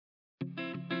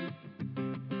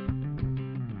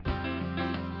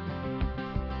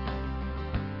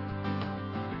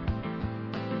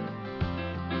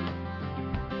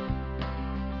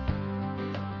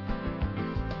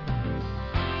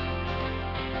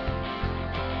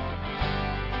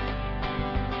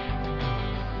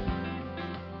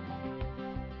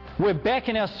We're back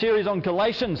in our series on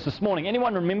Galatians this morning.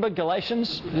 Anyone remember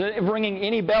Galatians? Is it ringing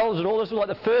any bells at all? This was like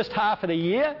the first half of the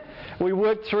year. We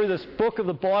worked through this book of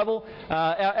the Bible.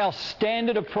 Our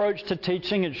standard approach to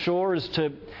teaching at Shore is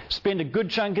to spend a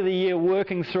good chunk of the year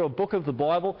working through a book of the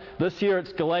Bible. This year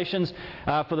it's Galatians.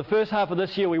 For the first half of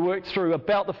this year we worked through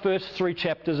about the first 3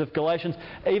 chapters of Galatians.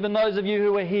 Even those of you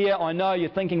who are here, I know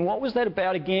you're thinking, what was that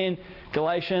about again?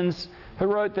 Galatians. Who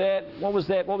wrote that? What was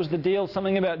that? What was the deal?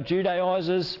 Something about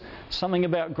Judaizers, something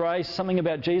about grace, something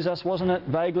about Jesus, wasn't it?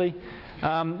 Vaguely.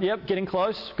 Yep, getting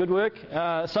close. Good work.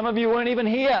 Some of you weren't even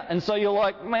here, and so you're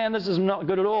like, man, this is not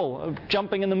good at all.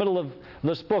 Jumping in the middle of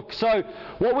this book. So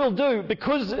what we'll do,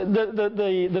 because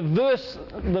the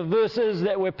verses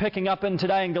that we're picking up in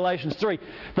today in Galatians 3,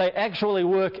 they actually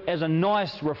work as a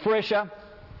nice refresher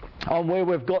on where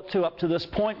we've got to up to this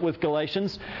point with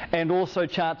Galatians, and also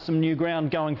chart some new ground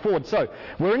going forward. So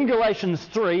we're in Galatians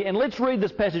 3, and let's read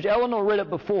this passage. Eleanor read it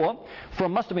before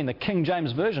from, must have been the King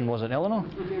James Version, was it, Eleanor?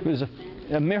 It was an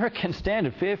American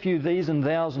Standard. Fair few these and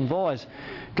thous and thys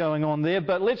going on there.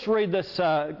 But let's read this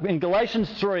in Galatians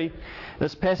 3,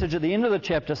 this passage at the end of the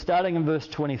chapter, starting in verse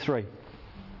 23.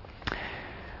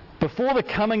 Before the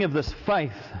coming of this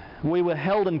faith, we were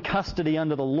held in custody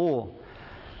under the law,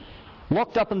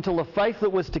 locked up until the faith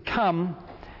that was to come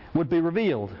would be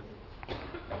revealed.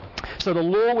 So the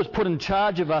law was put in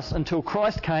charge of us until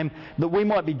Christ came, that we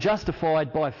might be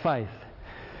justified by faith.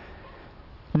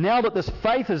 Now that this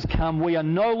faith has come, we are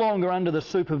no longer under the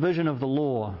supervision of the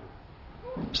law.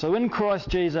 So in Christ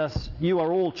Jesus, you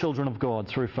are all children of God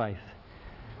through faith.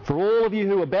 For all of you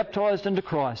who are baptized into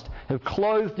Christ have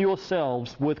clothed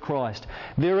yourselves with Christ.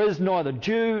 There is neither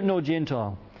Jew nor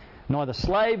Gentile, neither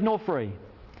slave nor free,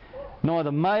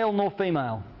 neither male nor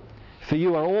female, for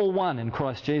you are all one in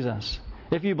Christ Jesus.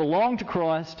 If you belong to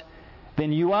Christ,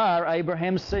 then you are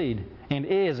Abraham's seed and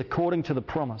heirs according to the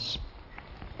promise.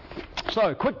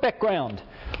 So, quick background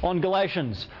on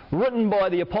Galatians, written by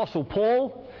the Apostle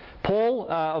Paul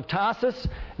of Tarsus,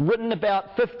 written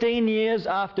about 15 years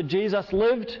after Jesus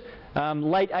lived,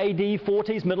 late AD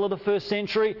 40s, middle of the 1st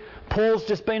century. Paul's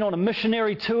just been on a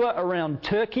missionary tour around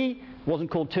Turkey. It wasn't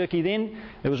called Turkey then.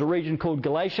 There was a region called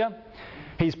Galatia.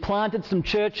 He's planted some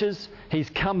churches. He's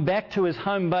come back to his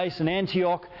home base in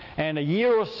Antioch, and a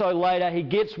year or so later he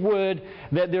gets word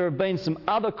that there have been some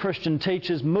other Christian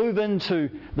teachers move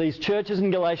into these churches in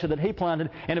Galatia that he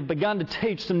planted and have begun to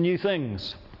teach some new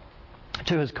things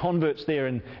to his converts there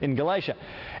in Galatia.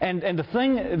 And the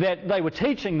thing that they were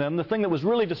teaching them, the thing that was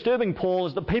really disturbing Paul,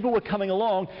 is that people were coming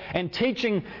along and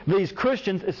teaching these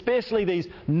Christians, especially these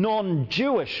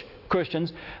non-Jewish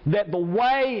Christians, that the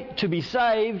way to be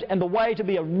saved and the way to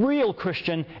be a real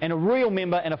Christian and a real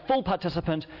member and a full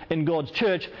participant in God's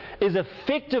church is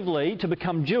effectively to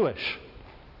become Jewish.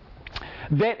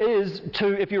 That is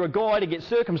to, if you're a guy, to get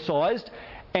circumcised,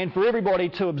 and for everybody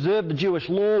to observe the Jewish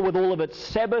law with all of its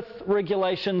Sabbath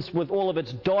regulations, with all of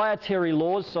its dietary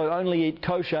laws, so only eat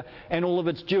kosher, and all of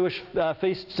its Jewish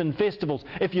feasts and festivals.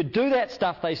 If you do that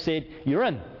stuff, they said, you're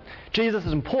in. Jesus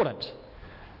is important,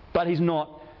 but he's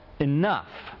not enough.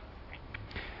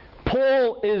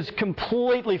 Paul is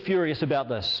completely furious about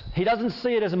this. He doesn't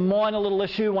see it as a minor little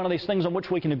issue, one of these things on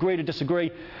which we can agree to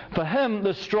disagree. For him,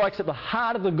 this strikes at the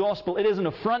heart of the gospel. It is an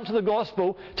affront to the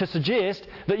gospel to suggest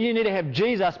that you need to have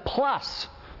Jesus plus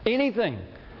anything.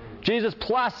 Jesus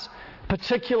plus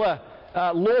particular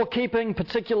law-keeping,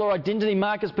 particular identity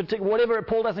markers, whatever.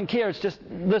 Paul doesn't care. It's just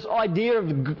this idea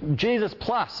of Jesus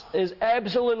plus is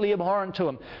absolutely abhorrent to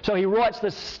him. So he writes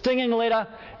this stinging letter.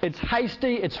 It's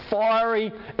hasty, it's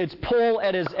fiery, it's Paul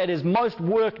at his most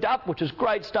worked up, which is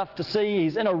great stuff to see.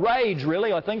 He's in a rage,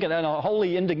 really, I think, and in a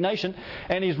holy indignation,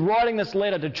 and he's writing this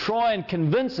letter to try and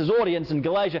convince his audience in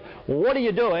Galatia, what are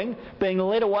you doing being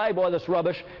led away by this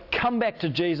rubbish? Come back to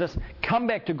Jesus, come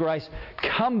back to grace,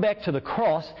 come back to the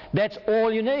cross. That's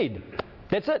all you need.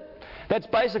 That's it. That's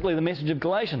basically the message of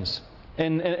Galatians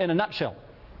in a nutshell.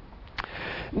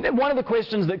 One of the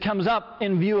questions that comes up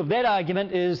in view of that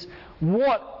argument is,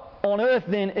 what on earth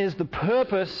then is the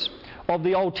purpose of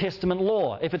the Old Testament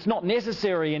law? If it's not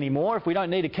necessary anymore, if we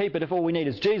don't need to keep it, if all we need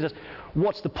is Jesus,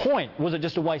 what's the point? Was it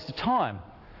just a waste of time?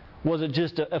 Was it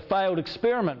just a failed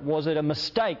experiment? Was it a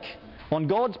mistake on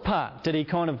God's part? Did he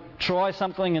kind of try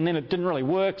something and then it didn't really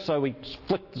work, so we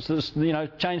flicked this,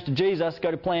 change to Jesus,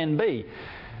 go to plan B?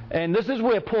 And this is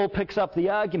where Paul picks up the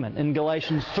argument in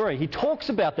Galatians 3. He talks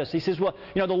about this. He says, well,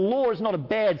 the law is not a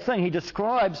bad thing. He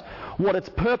describes what its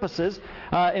purpose is.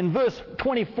 In verse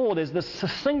 24, there's this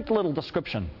succinct little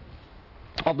description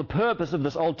of the purpose of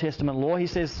this Old Testament law. He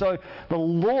says, so the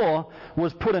law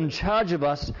was put in charge of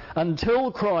us until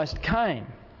Christ came,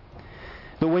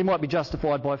 that we might be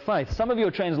justified by faith. Some of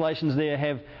your translations there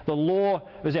have the law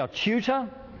as our tutor.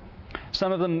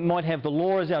 Some of them might have the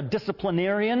law as our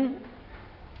disciplinarian.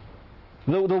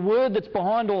 The word that's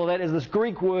behind all of that is this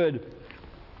Greek word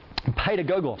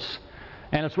pedagogos,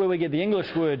 and it's where we get the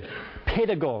English word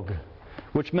pedagogue,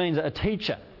 which means a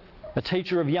teacher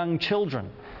of young children.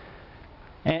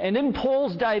 And in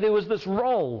Paul's day there was this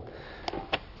role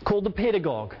called the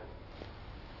pedagogue.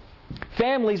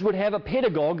 Families would have a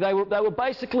pedagogue. They were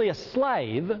basically a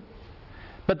slave,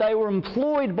 but they were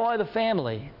employed by the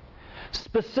family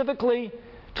specifically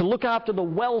to look after the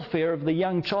welfare of the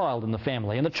young child in the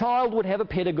family. And the child would have a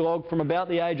pedagogue from about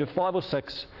the age of 5 or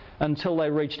 6 until they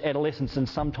reached adolescence and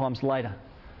sometimes later.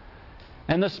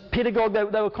 And this pedagogue,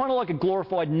 they were kind of like a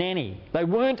glorified nanny. They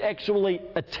weren't actually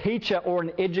a teacher or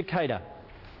an educator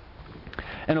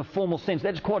in a formal sense.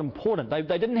 That's quite important. They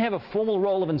didn't have a formal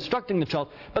role of instructing the child,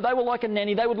 but they were like a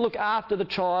nanny. They would look after the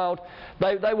child.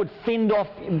 They would fend off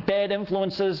bad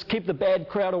influences, keep the bad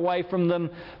crowd away from them.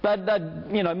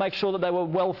 They'd make sure that they were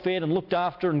well fed and looked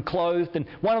after and clothed. And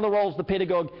one of the roles the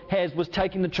pedagogue has was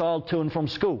taking the child to and from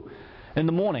school in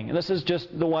the morning. And this is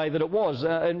just the way that it was.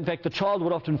 In fact, the child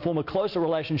would often form a closer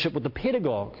relationship with the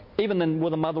pedagogue, even than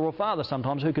with a mother or father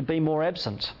sometimes, who could be more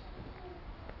absent.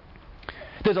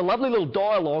 There's a lovely little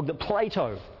dialogue that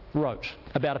Plato wrote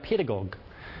about a pedagogue.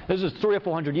 This is 300 or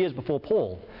 400 years before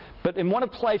Paul. But in one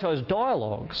of Plato's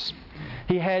dialogues,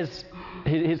 he has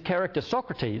his character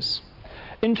Socrates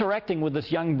interacting with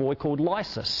this young boy called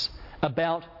Lysis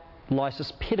about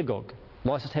Lysis' pedagogue.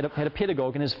 Lysis had a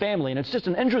pedagogue in his family, and it's just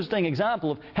an interesting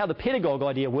example of how the pedagogue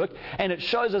idea worked, and it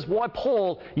shows us why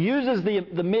Paul uses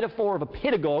the metaphor of a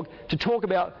pedagogue to talk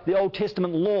about the Old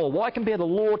Testament law. Why compare the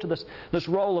law to this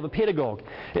role of a pedagogue?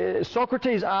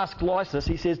 Socrates asked Lysis,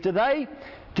 he says,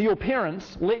 do your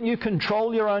parents let you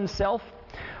control your own self,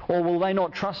 or will they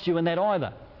not trust you in that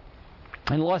either?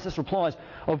 And Lysis replies,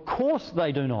 of course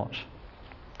they do not.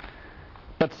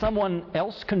 But someone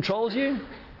else controls you?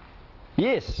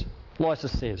 Yes,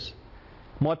 Lysis says,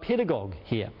 my pedagogue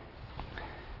here.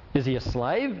 Is he a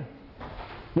slave?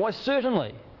 Why,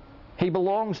 certainly. He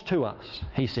belongs to us,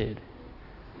 he said.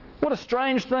 What a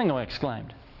strange thing, I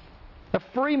exclaimed. A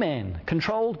free man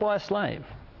controlled by a slave.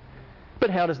 But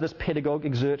how does this pedagogue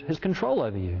exert his control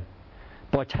over you?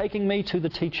 By taking me to the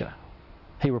teacher,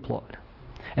 he replied.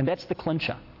 And that's the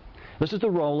clincher. This is the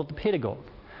role of the pedagogue,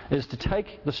 is to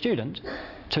take the student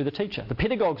to the teacher. The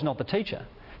pedagogue's not the teacher.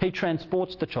 He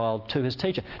transports the child to his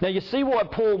teacher. Now you see why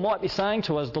Paul might be saying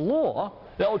to us the law,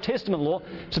 the Old Testament law,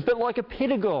 it's a bit like a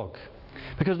pedagogue.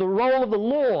 Because the role of the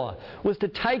law was to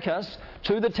take us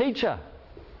to the teacher,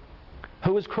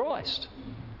 who is Christ.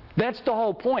 That's the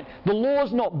whole point. The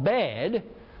law's not bad.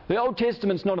 The Old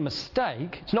Testament's not a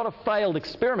mistake. It's not a failed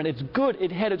experiment. It's good.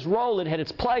 It had its role. It had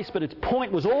its place. But its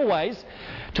point was always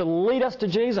to lead us to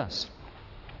Jesus.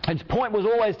 Its point was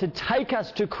always to take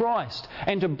us to Christ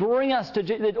and to bring us to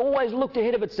Jesus. It always looked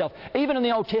ahead of itself. Even in the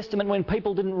Old Testament, when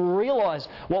people didn't realise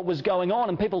what was going on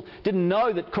and people didn't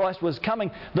know that Christ was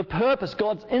coming, the purpose,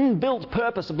 God's inbuilt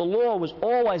purpose of the law was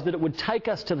always that it would take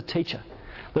us to the teacher,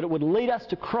 that it would lead us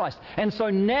to Christ. And so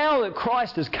now that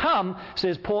Christ has come,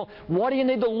 says Paul, why do you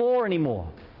need the law anymore?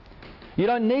 You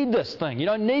don't need this thing. You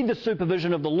don't need the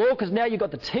supervision of the law because now you've got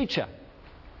the teacher.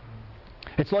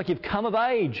 It's like you've come of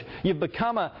age. You've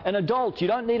become an adult. You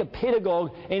don't need a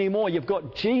pedagogue anymore. You've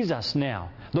got Jesus now.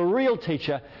 The real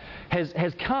teacher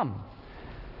has come.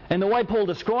 And the way Paul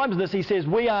describes this, he says,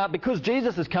 because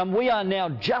Jesus has come, we are now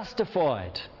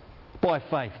justified by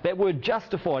faith. That word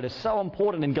justified is so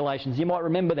important in Galatians. You might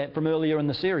remember that from earlier in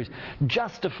the series.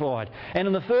 Justified. And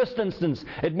in the first instance,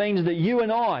 it means that you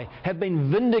and I have been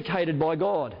vindicated by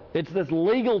God. It's this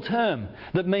legal term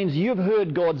that means you've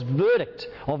heard God's verdict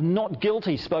of not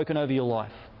guilty spoken over your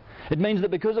life. It means that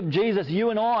because of Jesus,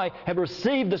 you and I have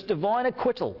received this divine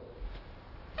acquittal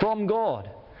from God.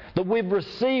 That we've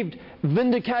received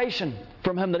vindication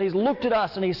from Him, that He's looked at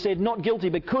us and He said, not guilty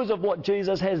because of what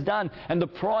Jesus has done and the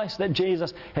price that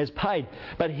Jesus has paid.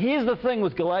 But here's the thing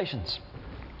with Galatians.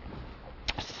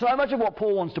 So much of what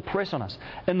Paul wants to press on us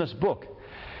in this book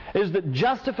is that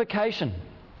justification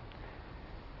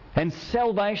and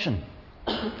salvation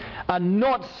are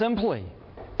not simply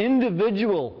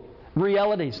individual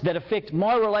realities that affect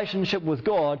my relationship with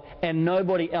God and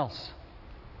nobody else.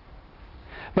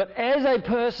 But as a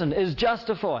person is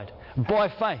justified by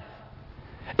faith,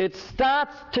 it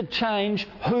starts to change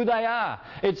who they are.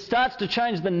 It starts to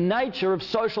change the nature of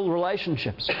social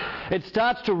relationships. It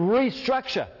starts to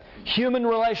restructure human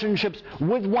relationships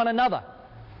with one another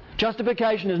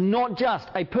Justification is not just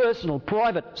a personal,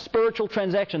 private, spiritual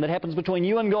transaction that happens between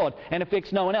you and God and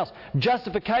affects no one else.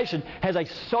 Justification has a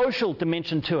social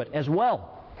dimension to it as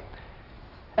well.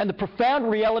 And the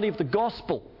profound reality of the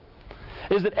gospel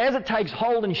is that as it takes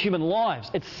hold in human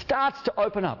lives, it starts to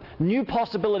open up new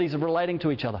possibilities of relating to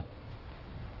each other.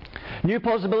 New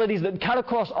possibilities that cut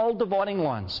across old dividing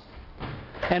lines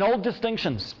and old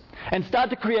distinctions and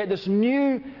start to create this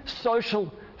new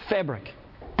social fabric.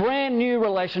 Brand new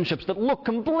relationships that look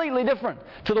completely different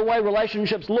to the way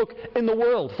relationships look in the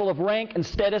world, full of rank and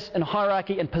status and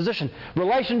hierarchy and position.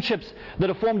 Relationships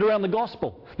that are formed around the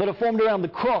gospel, that are formed around the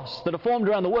cross, that are formed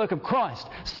around the work of Christ,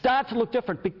 start to look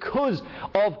different because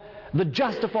of the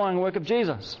justifying work of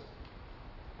Jesus.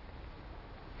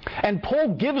 And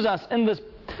Paul gives us in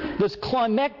this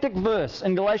climactic verse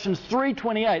in Galatians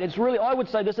 3:28, it's really, I would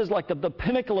say this is like the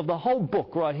pinnacle of the whole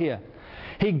book right here.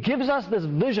 He gives us this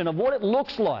vision of what it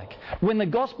looks like when the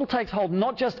gospel takes hold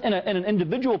not just in an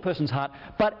individual person's heart,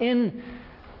 but in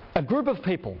a group of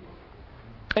people,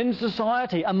 in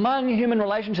society, among human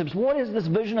relationships. What is this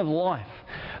vision of life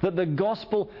that the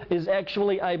gospel is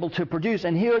actually able to produce?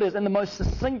 And here it is in the most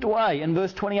succinct way in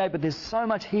verse 28, but there's so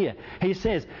much here. He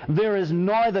says, "There is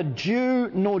neither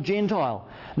Jew nor Gentile,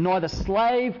 neither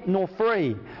slave nor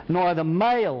free, neither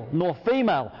male nor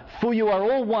female, for you are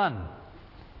all one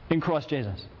in Christ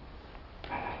Jesus."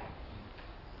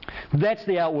 That's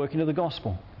the outworking of the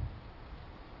gospel.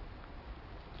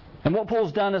 And what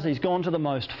Paul's done is he's gone to the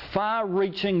most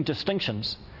far-reaching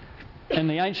distinctions in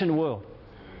the ancient world,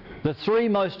 the three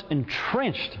most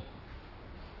entrenched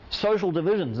social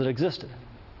divisions that existed.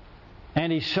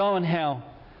 And he's shown how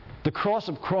the cross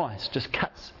of Christ just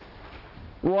cuts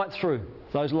right through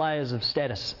those layers of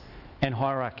status and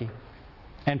hierarchy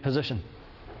and position.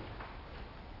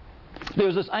 There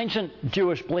was this ancient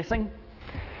Jewish blessing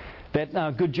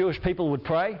that good Jewish people would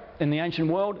pray in the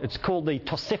ancient world. It's called the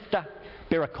Tosefta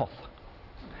Berakoth.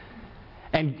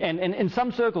 And in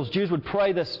some circles, Jews would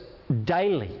pray this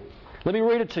daily. Let me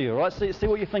read it to you, right? See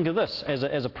what you think of this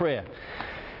as a prayer.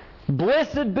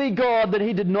 "Blessed be God that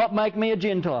He did not make me a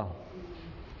Gentile.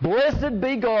 Blessed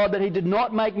be God that He did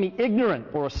not make me ignorant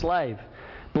or a slave.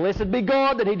 Blessed be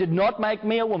God that He did not make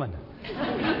me a woman."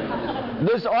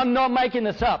 I'm not making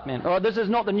this up, man. All right, this is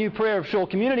not the new prayer of Shore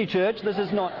Community Church. This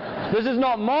is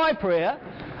not my prayer,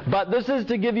 but this is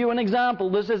to give you an example.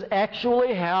 This is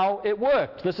actually how it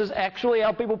worked. This is actually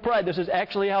how people prayed. This is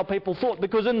actually how people thought.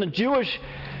 Because in the Jewish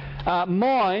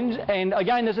mind, and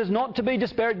again, this is not to be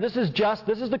disparaged, this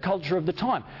is the culture of the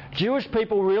time. Jewish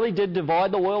people really did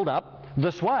divide the world up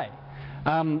this way.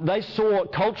 They saw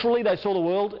the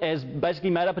world as basically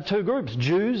made up of two groups,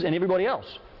 Jews and everybody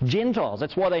else. Gentiles.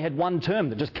 That's why they had one term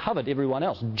that just covered everyone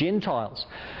else, Gentiles.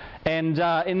 And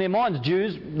in their minds,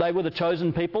 Jews, they were the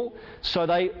chosen people, so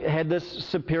they had this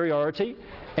superiority,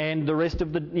 and the rest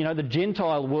of the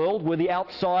Gentile world were the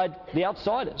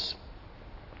outsiders.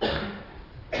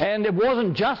 And it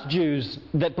wasn't just Jews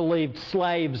that believed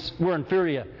slaves were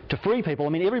inferior to free people. I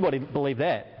mean, everybody believed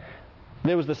that.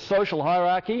 There was the social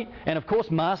hierarchy, and of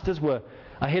course masters were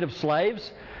ahead of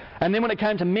slaves. And then when it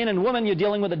came to men and women, you're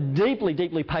dealing with a deeply,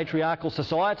 deeply patriarchal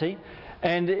society,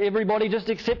 and everybody just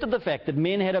accepted the fact that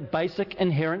men had a basic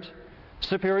inherent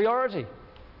superiority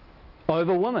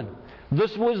over women.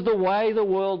 This was the way the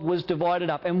world was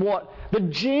divided up. And what the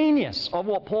genius of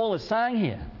what Paul is saying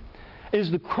here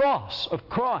is the cross of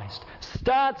Christ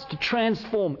starts to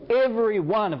transform every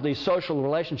one of these social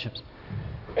relationships.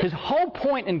 His whole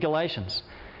point in Galatians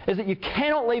is that you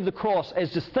cannot leave the cross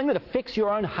as this thing that affects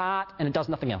your own heart and it does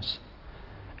nothing else.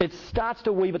 It starts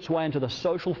to weave its way into the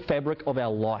social fabric of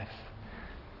our life.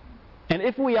 And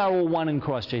if we are all one in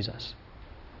Christ Jesus,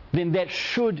 then that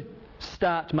should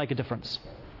start to make a difference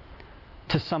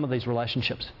to some of these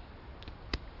relationships.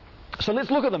 So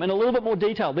let's look at them in a little bit more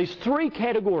detail. These three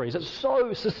categories, it's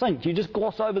so succinct, you just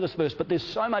gloss over this verse, but there's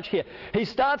so much here. He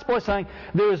starts by saying,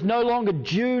 there is no longer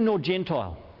Jew nor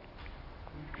Gentile.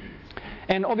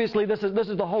 And obviously this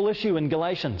is the whole issue in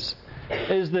Galatians,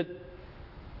 is that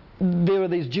there are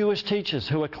these Jewish teachers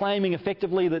who are claiming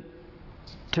effectively that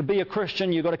to be a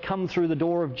Christian you've got to come through the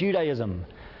door of Judaism.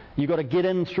 You've got to get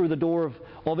in through the door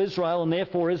of Israel, and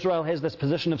therefore Israel has this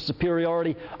position of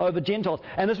superiority over Gentiles.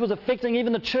 And this was affecting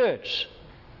even the church.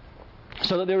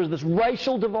 So that there is this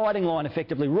racial dividing line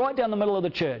effectively right down the middle of the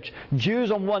church. Jews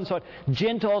on one side,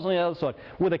 Gentiles on the other side,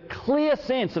 with a clear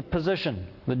sense of position.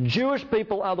 The Jewish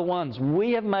people are the ones.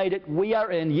 We have made it. We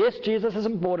are in. Yes, Jesus is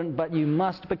important, but you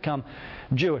must become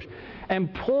Jewish.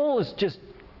 And Paul is just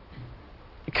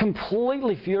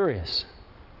completely furious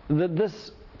that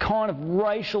this kind of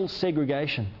racial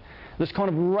segregation, this kind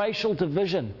of racial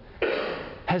division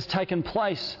has taken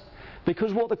place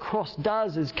because what the cross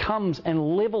does is comes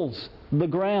and levels the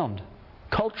ground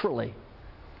culturally,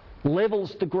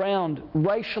 levels the ground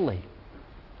racially,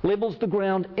 levels the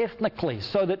ground ethnically,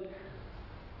 so that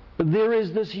there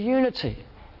is this unity,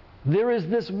 there is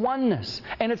this oneness,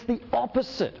 and it's the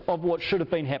opposite of what should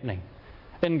have been happening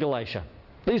in Galatia.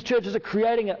 These churches are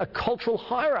creating a cultural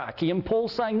hierarchy, and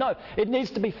Paul's saying, no, it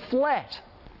needs to be flat.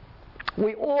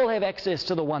 We all have access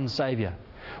to the one Saviour.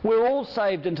 We're all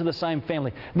saved into the same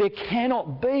family. There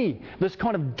cannot be this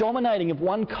kind of dominating of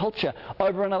one culture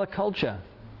over another culture.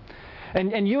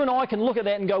 And you and I can look at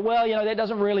that and go, well, that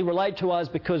doesn't really relate to us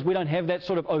because we don't have that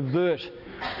sort of overt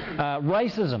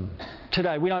racism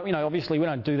today. We don't, obviously we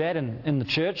don't do that in the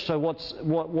church. So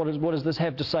what does this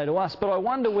have to say to us? But I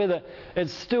wonder whether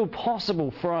it's still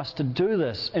possible for us to do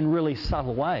this in really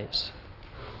subtle ways.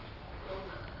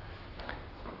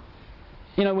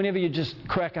 Whenever you just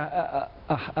crack a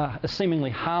seemingly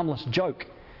harmless joke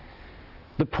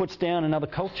that puts down another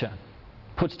culture,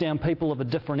 puts down people of a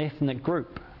different ethnic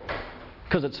group,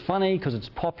 because it's funny, because it's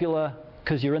popular,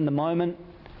 because you're in the moment,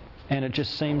 and it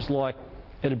just seems like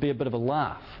it'd be a bit of a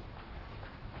laugh.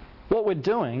 What we're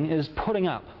doing is putting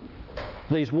up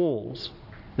these walls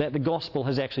that the gospel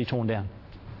has actually torn down.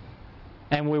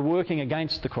 And we're working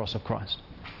against the cross of Christ.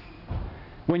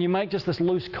 When you make just this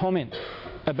loose comment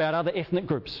about other ethnic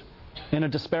groups in a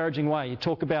disparaging way, you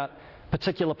talk about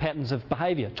particular patterns of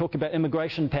behaviour, talk about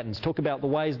immigration patterns, talk about the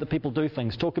ways that people do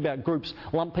things, talk about groups,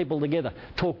 lump people together,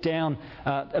 talk down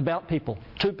about people,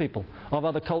 to people of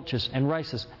other cultures and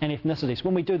races and ethnicities.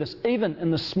 When we do this, even in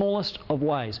the smallest of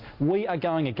ways, we are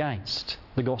going against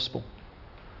the gospel.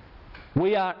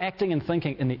 We are acting and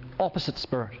thinking in the opposite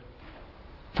spirit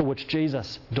for which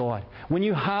Jesus died. When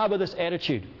you harbour this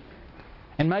attitude,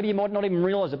 and maybe you might not even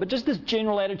realise it, but just this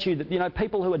general attitude that,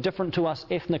 people who are different to us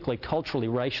ethnically, culturally,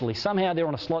 racially, somehow they're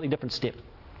on a slightly different step.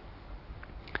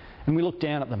 And we look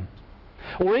down at them.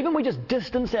 Or even we just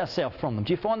distance ourselves from them.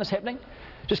 Do you find this happening?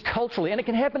 Just culturally. And it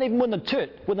can happen even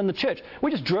within the church.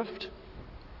 We just drift.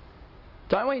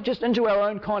 Don't we? Just into our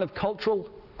own kind of cultural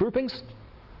groupings.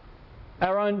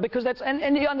 Our own, because that's, and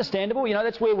understandable,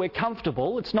 that's where we're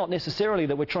comfortable. It's not necessarily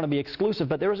that we're trying to be exclusive,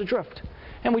 but there is a drift.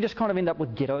 And we just kind of end up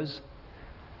with ghettos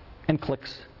and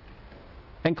cliques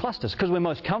and clusters because we're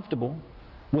most comfortable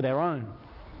with our own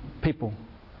people.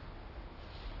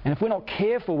 And if we're not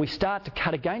careful, we start to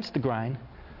cut against the grain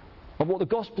of what the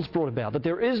gospel's brought about, that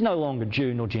there is no longer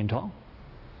Jew nor Gentile,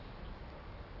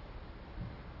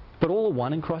 but all are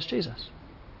one in Christ Jesus.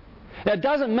 Now, it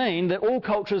doesn't mean that all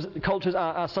cultures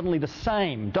are suddenly the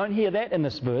same. Don't hear that in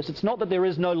this verse. It's not that there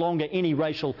is no longer any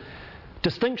racial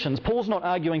distinctions. Paul's not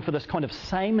arguing for this kind of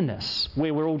sameness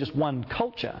where we're all just one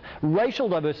culture. Racial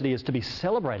diversity is to be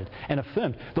celebrated and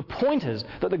affirmed. The point is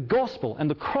that the gospel and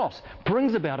the cross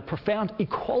brings about a profound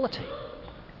equality.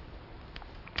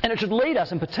 And it should lead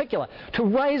us in particular to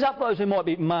raise up those who might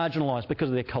be marginalised because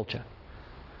of their culture.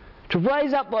 To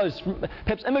raise up those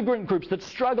perhaps immigrant groups that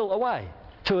struggle away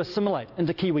to assimilate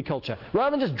into Kiwi culture,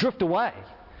 rather than just drift away,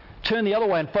 turn the other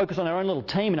way and focus on our own little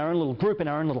team and our own little group and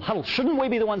our own little huddle. Shouldn't we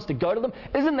be the ones to go to them?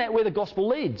 Isn't that where the gospel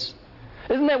leads?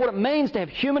 Isn't that what it means to have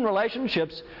human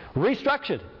relationships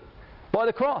restructured by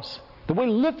the cross? That we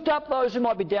lift up those who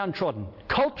might be downtrodden,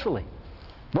 culturally,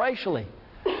 racially,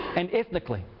 and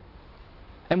ethnically.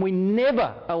 And we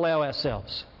never allow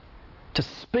ourselves to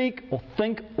speak or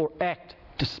think or act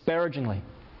disparagingly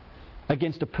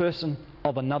against a person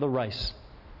of another race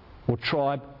or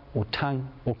tribe or tongue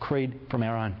or creed from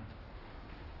our own.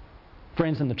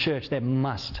 Friends, in the church, that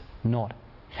must not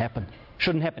happen.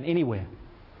 Shouldn't happen anywhere.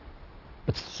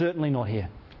 But certainly not here.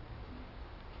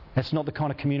 That's not the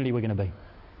kind of community we're going to be.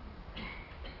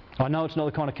 I know it's not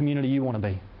the kind of community you want to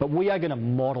be. But we are going to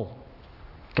model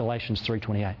Galatians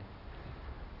 3:28.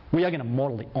 We are going to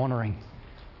model the honouring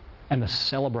and the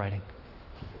celebrating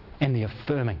and the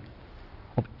affirming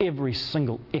of every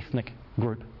single ethnic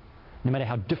group, no matter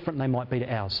how different they might be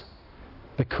to ours.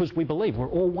 Because we believe we're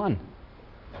all one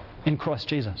in Christ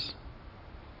Jesus.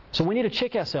 So we need to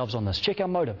check ourselves on this, check our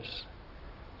motives,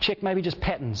 check maybe just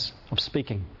patterns of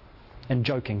speaking and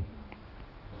joking,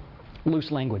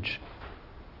 loose language,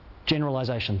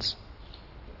 generalisations,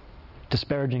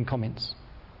 disparaging comments.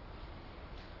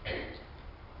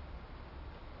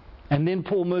 And then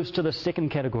Paul moves to the second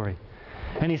category.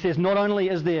 And he says, not only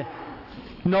is there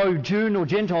no Jew nor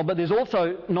Gentile, but there's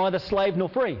also neither slave nor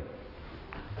free.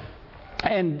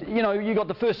 And, you got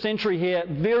the first century here,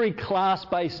 very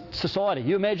class-based society.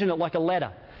 You imagine it like a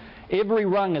ladder. Every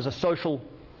rung is a social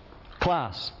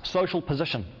class, social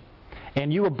position.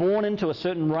 and you were born into a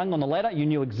certain rung on the ladder, you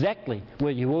knew exactly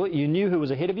where you were. You knew who was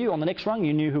ahead of you on the next rung.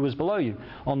 You knew who was below you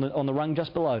on the rung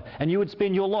just below. And you would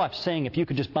spend your life seeing if you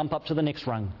could just bump up to the next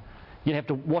rung. You'd have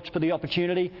to watch for the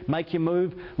opportunity, make your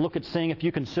move, look at seeing if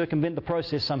you can circumvent the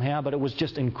process somehow, but it was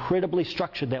just incredibly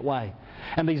structured that way.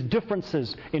 And these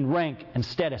differences in rank and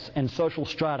status and social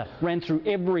strata ran through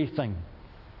everything.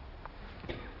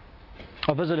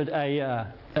 I visited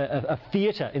a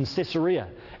theatre in Caesarea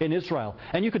in Israel,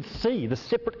 and you could see the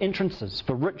separate entrances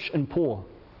for rich and poor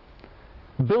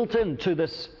built into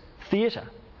this theatre.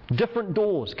 Different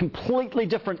doors, completely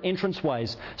different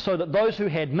entranceways, so that those who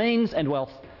had means and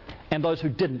wealth and those who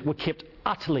didn't were kept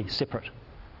utterly separate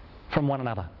from one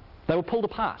another. They were pulled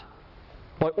apart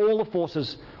by all the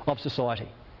forces of society.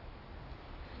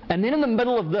 And then in the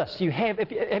middle of this,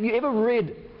 have you ever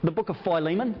read the book of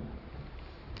Philemon?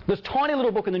 This tiny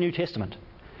little book in the New Testament.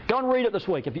 Go and read it this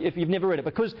week if you've never read it,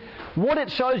 because what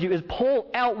it shows you is Paul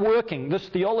outworking this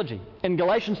theology in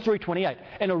Galatians 3:28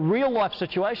 in a real life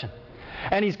situation.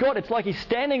 And it's like he's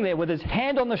standing there with his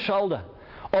hand on the shoulder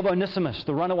of Onesimus,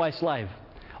 the runaway slave,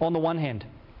 on the one hand.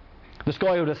 This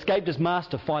guy who had escaped his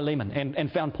master, Philemon,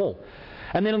 and found Paul.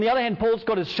 And then on the other hand, Paul's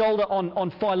got his shoulder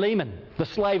on Philemon, the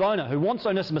slave owner, who wants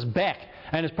Onesimus back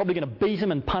and is probably going to beat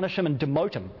him and punish him and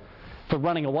demote him for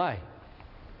running away.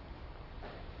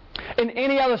 In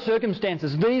any other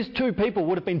circumstances, these two people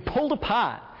would have been pulled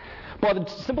apart by the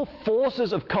simple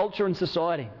forces of culture and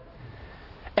society.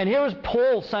 And here is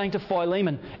Paul saying to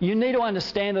Philemon, you need to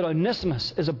understand that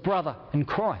Onesimus is a brother in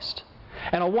Christ.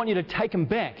 And I want you to take him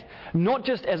back, not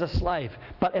just as a slave,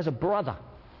 but as a brother.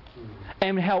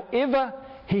 And however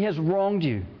he has wronged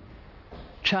you,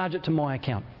 charge it to my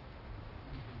account.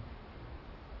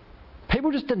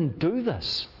 People just didn't do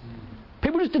this.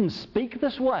 People just didn't speak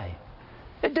this way.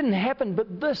 It didn't happen,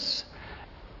 but this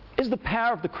is the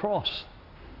power of the cross.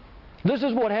 This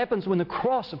is what happens when the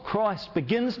cross of Christ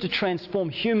begins to transform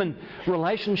human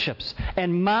relationships,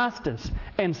 and masters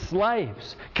and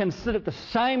slaves can sit at the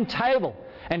same table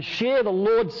and share the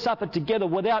Lord's Supper together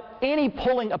without any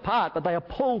pulling apart, but they are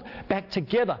pulled back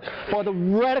together by the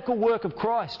radical work of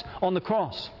Christ on the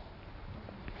cross.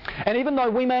 And even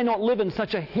though we may not live in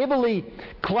such a heavily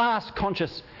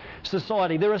class-conscious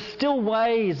society, there are still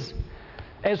ways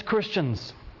as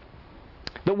Christians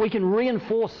that we can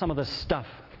reinforce some of this stuff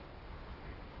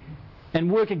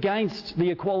and work against the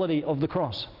equality of the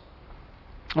cross.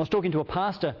 I was talking to a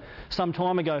pastor some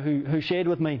time ago who shared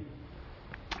with me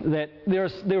that there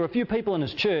were a few people in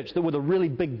his church that were the really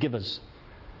big givers.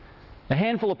 A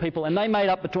handful of people, and they made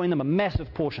up between them a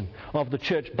massive portion of the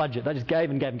church budget. They just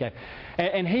gave and gave and gave.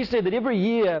 And he said that every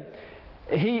year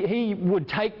he would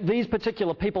take these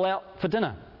particular people out for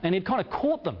dinner, and he'd kind of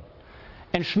court them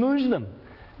and schmooze them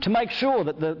to make sure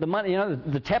that the money,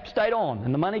 the tap stayed on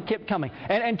and the money kept coming.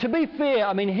 And to be fair,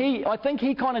 I mean, I think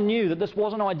he kind of knew that this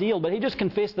wasn't ideal, but he just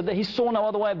confessed that he saw no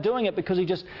other way of doing it because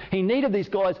he needed these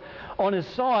guys on his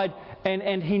side,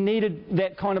 and he needed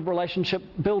that kind of relationship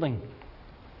building.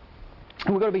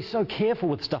 And we've got to be so careful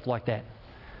with stuff like that,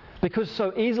 because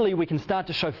so easily we can start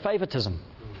to show favoritism,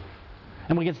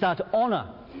 and we can start to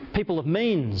honour people of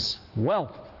means,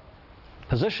 wealth,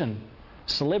 position,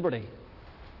 celebrity,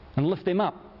 and lift them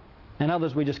up. And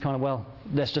others we just kind of, well,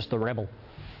 that's just the rebel.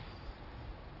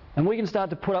 And we can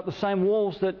start to put up the same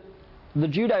walls that the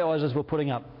Judaizers were putting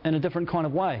up in a different kind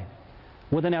of way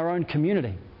within our own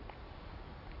community.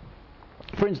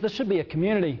 Friends, this should be a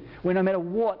community where no matter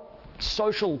what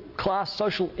social class,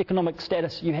 social economic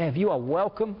status you have, you are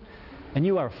welcome and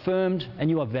you are affirmed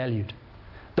and you are valued.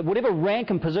 That whatever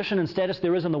rank and position and status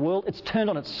there is in the world, it's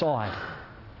turned on its side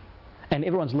and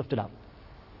everyone's lifted up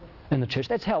in the church.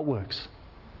 That's how it works.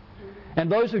 And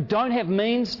those who don't have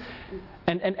means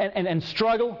and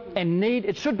struggle and need,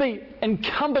 it should be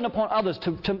incumbent upon others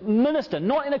to minister,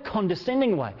 not in a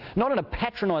condescending way, not in a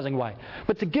patronising way,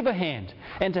 but to give a hand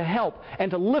and to help and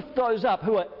to lift those up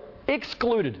who are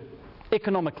excluded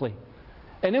economically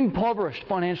and impoverished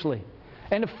financially,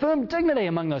 and affirm dignity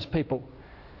among those people,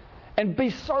 and be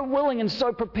so willing and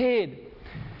so prepared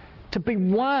to be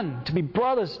one, to be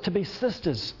brothers, to be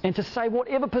sisters, and to say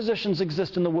whatever positions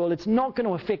exist in the world, it's not going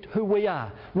to affect who we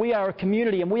are. We are a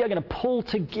community and we are going to pull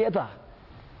together.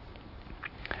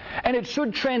 And it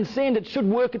should transcend, it should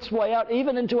work its way out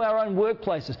even into our own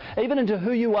workplaces, even into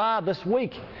who you are this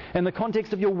week in the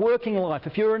context of your working life.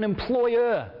 If you're an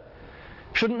employer,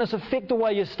 shouldn't this affect the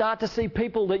way you start to see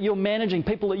people that you're managing,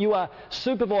 people that you are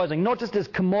supervising, not just as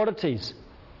commodities,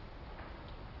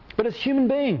 but as human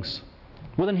beings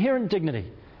with inherent dignity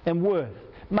and worth,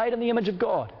 made in the image of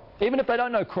God? Even if they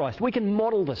don't know Christ, we can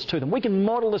model this to them. We can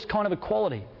model this kind of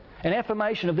equality and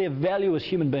affirmation of their value as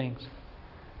human beings.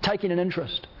 taking an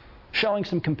interest, showing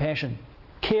some compassion,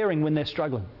 caring when they're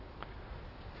struggling.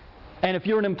 And if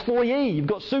you're an employee, you've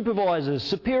got supervisors,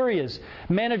 superiors,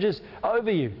 managers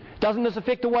over you. Doesn't this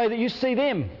affect the way that you see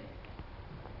them?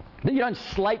 That you don't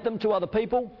slate them to other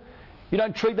people? You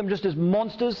don't treat them just as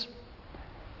monsters?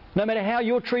 No matter how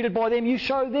you're treated by them, you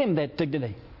show them that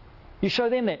dignity. You show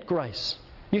them that grace.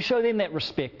 You show them that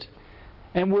respect.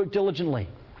 And work diligently,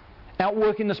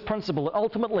 outworking this principle that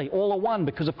ultimately all are one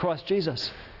because of Christ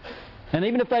Jesus. And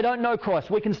even if they don't know Christ,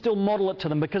 we can still model it to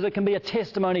them because it can be a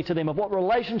testimony to them of what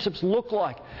relationships look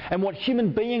like and what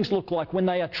human beings look like when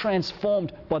they are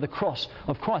transformed by the cross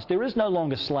of Christ. There is no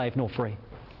longer slave nor free,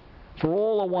 for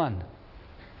all are one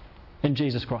in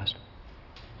Jesus Christ.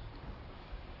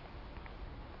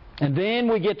 And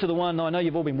then we get to the one I know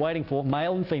you've all been waiting for,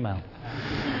 male and female.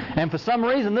 And for some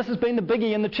reason, this has been the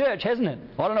biggie in the church, hasn't it?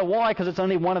 I don't know why, because it's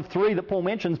only one of three that Paul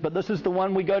mentions, but this is the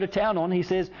one we go to town on. He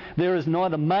says, there is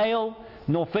neither male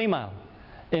nor female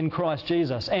in Christ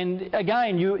Jesus. And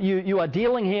again, you are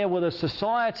dealing here with a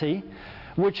society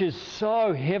which is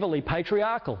so heavily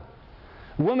patriarchal.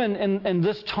 Women in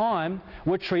this time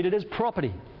were treated as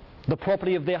property, the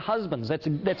property of their husbands.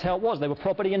 That's how it was. They were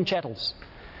property and chattels.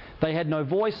 They had no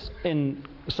voice in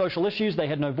social issues. They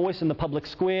had no voice in the public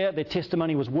square. Their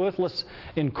testimony was worthless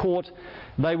in court.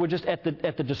 They were just at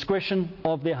the discretion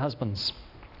of their husbands.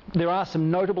 There are some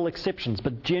notable exceptions,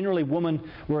 but generally women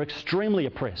were extremely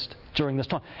oppressed during this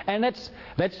time. And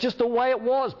that's just the way it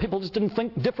was. People just didn't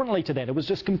think differently to that. It was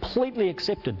just completely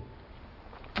accepted.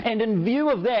 And in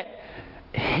view of that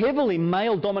heavily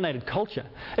male-dominated culture,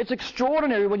 it's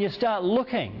extraordinary when you start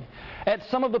looking at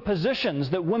some of the positions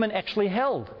that women actually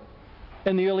held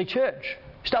in the early church.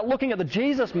 Start looking at the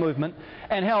Jesus movement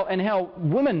and how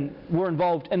women were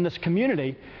involved in this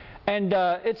community, and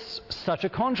it's such a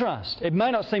contrast. It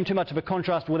may not seem too much of a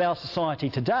contrast with our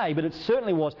society today, but it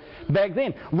certainly was back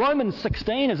then. Romans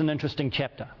 16 is an interesting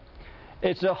chapter.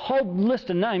 It's a whole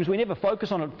list of names. We never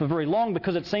focus on it for very long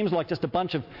because it seems like just a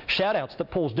bunch of shout-outs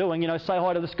that Paul's doing. Say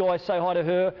hi to this guy, say hi to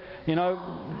her,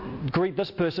 greet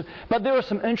this person. But there are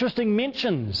some interesting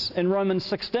mentions in Romans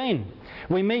 16.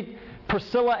 We meet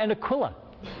Priscilla and Aquila,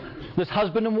 this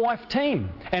husband and wife team.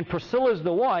 And Priscilla's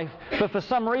the wife, but for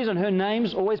some reason her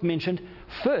name's always mentioned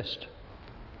first.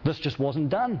 This just wasn't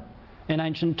done in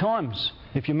ancient times.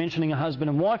 If you're mentioning a husband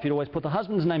and wife, you'd always put the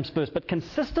husband's names first. But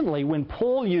consistently, when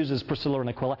Paul uses Priscilla and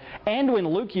Aquila, and when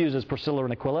Luke uses Priscilla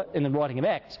and Aquila in the writing of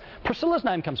Acts, Priscilla's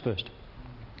name comes first.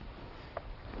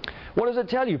 What does it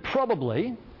tell you?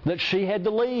 Probably that she had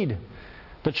the lead.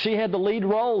 That she had the lead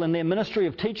role in their ministry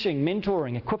of teaching,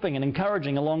 mentoring, equipping and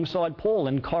encouraging alongside Paul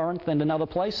in Corinth and in other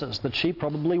places. That she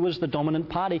probably was the dominant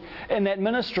party in that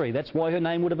ministry. That's why her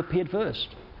name would have appeared first.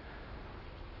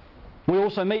 We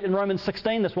also meet in Romans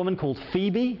 16 this woman called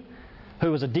Phoebe,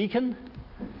 who was a deacon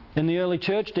in the early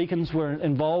church. Deacons were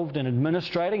involved in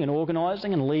administrating and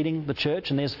organising and leading the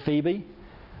church, and there's Phoebe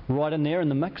right in there in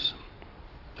the mix.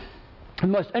 The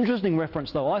most interesting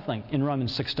reference, though, I think, in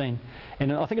Romans 16,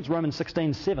 and I think it's Romans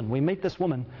 16:7, we meet this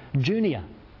woman, Junia.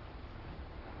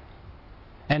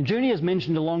 And Junia is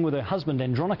mentioned along with her husband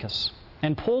Andronicus.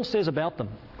 And Paul says about them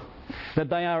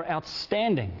that they are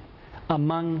outstanding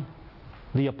among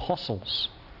the apostles.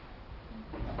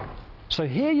 So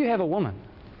here you have a woman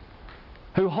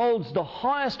who holds the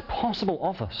highest possible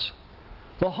office,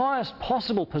 the highest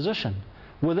possible position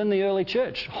within the early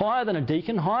church, higher than a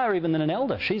deacon, higher even than an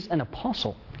elder. She's an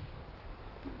apostle,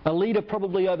 a leader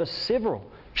probably over several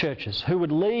churches, who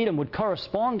would lead and would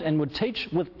correspond and would teach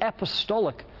with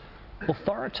apostolic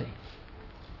authority.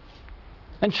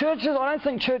 And churches, I don't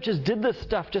think churches did this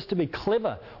stuff just to be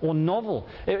clever or novel.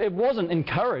 It wasn't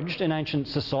encouraged in ancient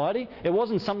society. It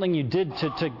wasn't something you did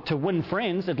to win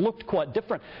friends. It looked quite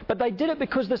different. But they did it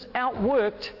because this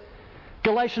outworked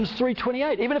Galatians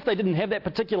 3:28. Even if they didn't have that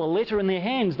particular letter in their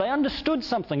hands, they understood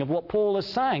something of what Paul is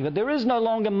saying, that there is no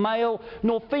longer male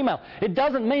nor female. It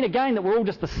doesn't mean, again, that we're all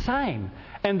just the same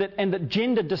and that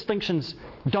gender distinctions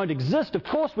don't exist. Of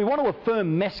course, we want to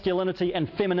affirm masculinity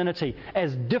and femininity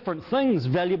as different things,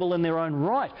 valuable in their own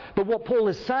right. But what Paul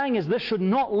is saying is this should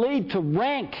not lead to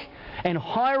rank and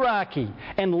hierarchy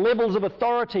and levels of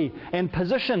authority and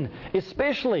position,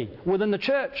 especially within the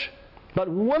church. But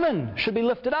women should be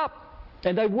lifted up.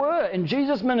 And they were in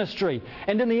Jesus' ministry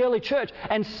and in the early church.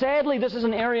 And sadly, this is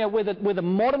an area where the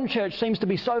modern church seems to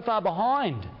be so far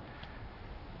behind.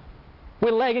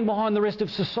 We're lagging behind the rest of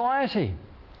society.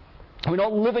 We're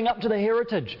not living up to the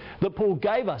heritage that Paul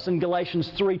gave us in Galatians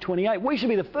 3:28. We should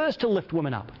be the first to lift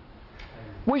women up.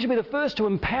 We should be the first to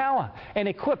empower and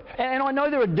equip. And I know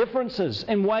there are differences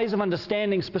in ways of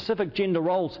understanding specific gender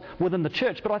roles within the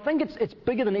church, but I think it's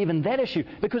bigger than even that issue,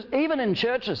 because even in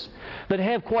churches that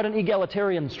have quite an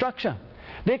egalitarian structure,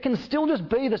 there can still just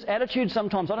be this attitude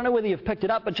sometimes. I don't know whether you've picked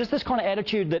it up, but just this kind of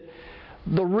attitude that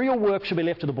the real work should be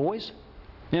left to the boys.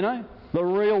 You know, the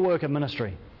real work of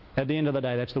ministry. At the end of the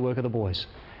day, that's the work of the boys.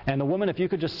 And the women, if you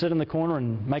could just sit in the corner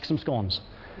and make some scones,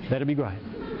 that'd be great.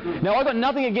 Now, I've got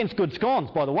nothing against good scones,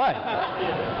 by the way.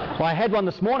 I had one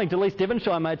this morning. Delise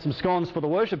Devonshire made some scones for the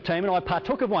worship team, and I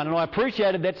partook of one, and I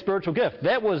appreciated that spiritual gift.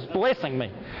 That was blessing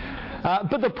me.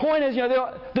 But the point is,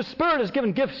 the Spirit has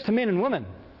given gifts to men and women.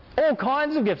 All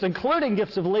kinds of gifts, including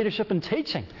gifts of leadership and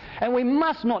teaching. And we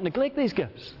must not neglect these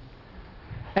gifts.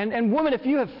 And women, if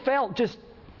you have felt just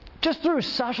through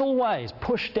subtle ways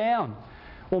pushed down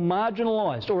or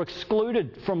marginalised or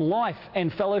excluded from life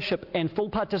and fellowship and full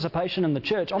participation in the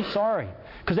church, I'm sorry,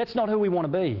 because that's not who we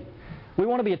want to be. We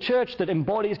want to be a church that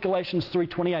embodies Galatians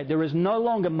 3:28. There is no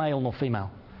longer male nor female,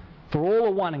 for all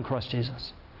are one in Christ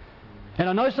Jesus. And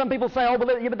I know some people say,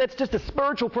 but that's just a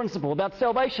spiritual principle about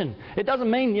salvation. It doesn't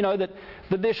mean, that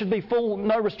there should be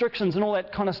no restrictions and all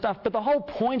that kind of stuff. But the whole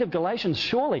point of Galatians,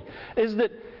 surely, is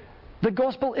that the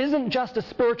gospel isn't just a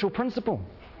spiritual principle.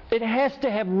 It has to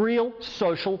have real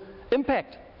social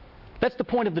impact. That's the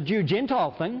point of the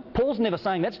Jew-Gentile thing. Paul's never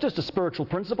saying that's just a spiritual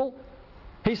principle.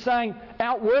 He's saying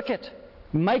outwork it,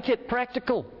 make it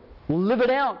practical, live it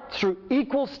out through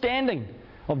equal standing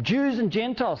of Jews and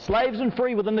Gentiles, slaves and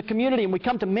free within the community. And we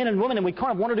come to men and women and we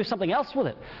kind of want to do something else with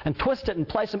it and twist it and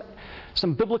play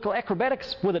some biblical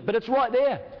acrobatics with it. But it's right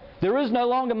there. There is no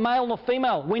longer male nor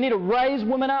female. We need to raise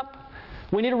women up.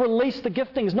 We need to release the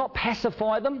giftings, not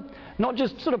pacify them, not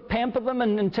just sort of pamper them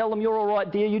and tell them, you're all right,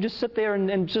 dear, you just sit there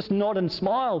and just nod and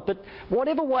smile. But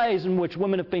whatever ways in which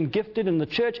women have been gifted in the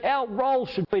church, our role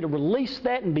should be to release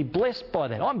that and be blessed by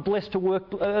that. I'm blessed to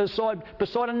work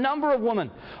beside a number of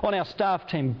women on our staff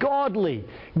team, godly,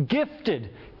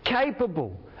 gifted,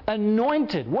 capable,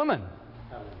 anointed women.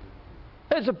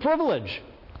 It's a privilege.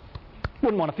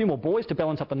 Wouldn't want a few more boys to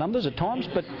balance up the numbers at times,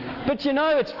 but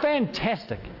it's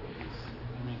fantastic.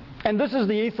 And this is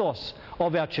the ethos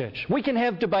of our church. We can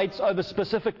have debates over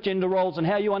specific gender roles and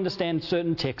how you understand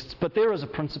certain texts, but there is a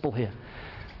principle here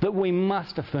that we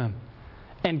must affirm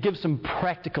and give some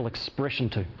practical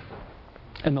expression to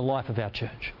in the life of our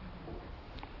church.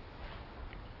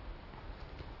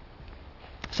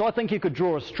 So I think you could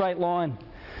draw a straight line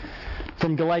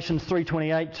from Galatians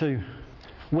 3:28 to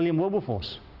William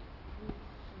Wilberforce,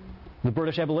 the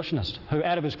British abolitionist, who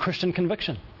out of his Christian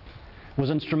conviction was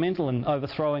instrumental in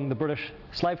overthrowing the British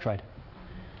slave trade,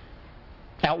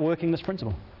 outworking this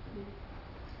principle.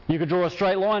 You could draw a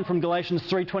straight line from Galatians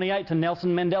 3:28 to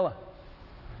Nelson Mandela,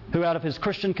 who out of his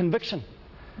Christian conviction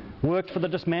worked for the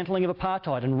dismantling of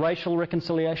apartheid and racial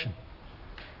reconciliation.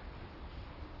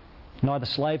 Neither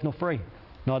slave nor free,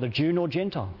 neither Jew nor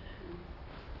Gentile.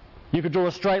 You could draw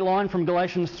a straight line from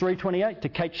Galatians 3:28 to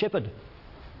Kate Shepherd,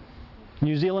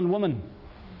 New Zealand woman,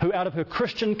 who out of her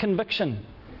Christian conviction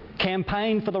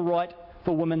campaigned for the right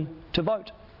for women to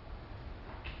vote.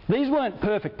 These weren't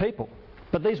perfect people,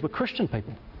 but these were Christian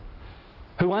people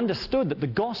who understood that the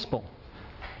gospel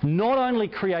not only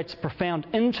creates profound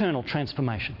internal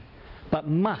transformation, but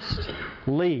must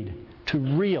lead to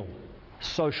real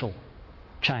social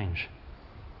change,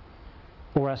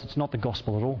 or else it's not the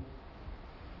gospel at all.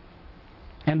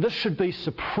 And this should be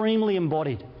supremely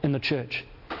embodied in the church.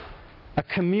 A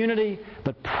community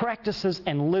that practices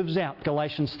and lives out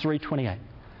Galatians 3:28,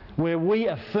 where we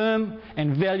affirm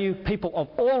and value people of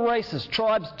all races,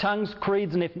 tribes, tongues,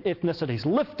 creeds and ethnicities,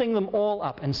 lifting them all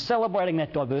up and celebrating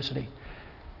that diversity.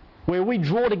 Where we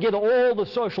draw together all the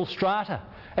social strata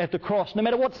at the cross. No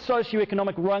matter what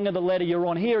socioeconomic rung of the ladder you're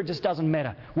on here, it just doesn't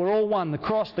matter. We're all one. The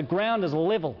cross, the ground is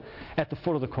level at the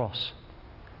foot of the cross.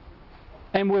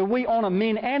 And where we honour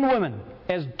men and women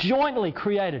as jointly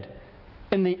created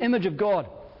in the image of God,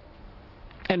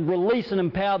 and release and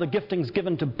empower the giftings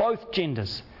given to both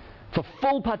genders for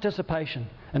full participation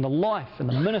in the life and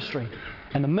the ministry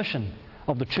and the mission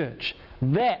of the church.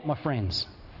 That, my friends,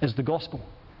 is the gospel.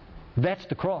 That's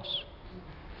the cross.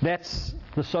 That's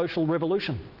the social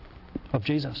revolution of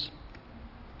Jesus.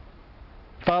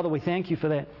 Father, we thank you for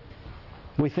that.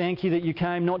 We thank you that you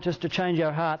came not just to change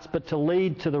our hearts, but to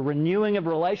lead to the renewing of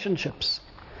relationships.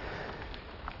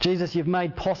 Jesus, you've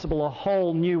made possible a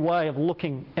whole new way of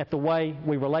looking at the way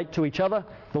we relate to each other,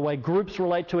 the way groups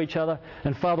relate to each other.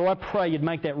 And Father, I pray you'd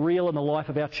make that real in the life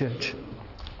of our church.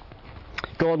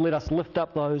 God, let us lift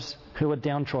up those who are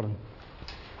downtrodden.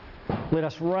 Let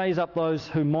us raise up those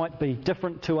who might be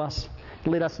different to us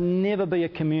Let us never be a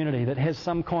community that has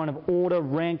some kind of order,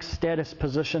 rank, status,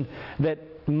 position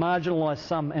that marginalise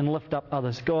some and lift up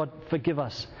others. God, forgive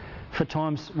us for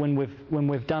times when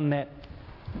we've done that.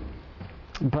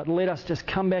 But let us just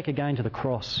come back again to the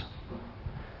cross.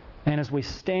 And as we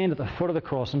stand at the foot of the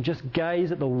cross and just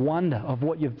gaze at the wonder of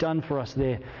what you've done for us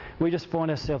there, we just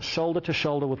find ourselves shoulder to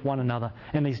shoulder with one another,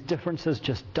 and these differences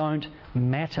just don't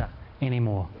matter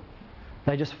anymore.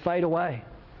 They just fade away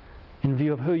in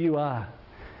view of who you are.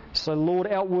 So Lord,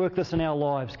 outwork this in our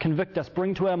lives. Convict us.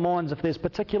 Bring to our minds if there's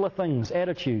particular things,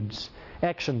 attitudes,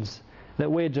 actions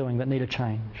that we're doing that need a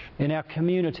change. In our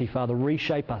community, Father,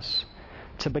 reshape us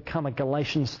to become a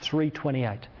Galatians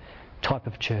 3:28 type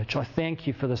of church. I thank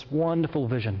you for this wonderful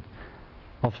vision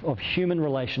of human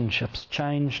relationships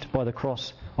changed by the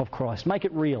cross of Christ. Make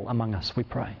it real among us, we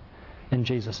pray. In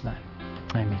Jesus' name.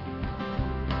 Amen.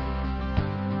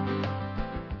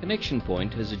 Connection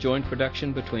Point is a joint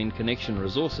production between Connection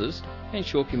Resources and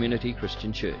Shore Community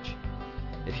Christian Church.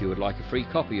 If you would like a free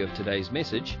copy of today's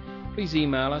message, please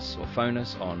email us or phone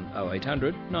us on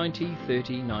 0800 90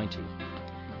 30 90.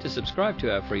 To subscribe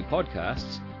to our free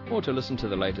podcasts or to listen to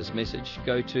the latest message,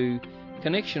 go to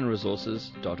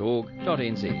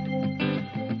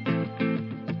connectionresources.org.nz.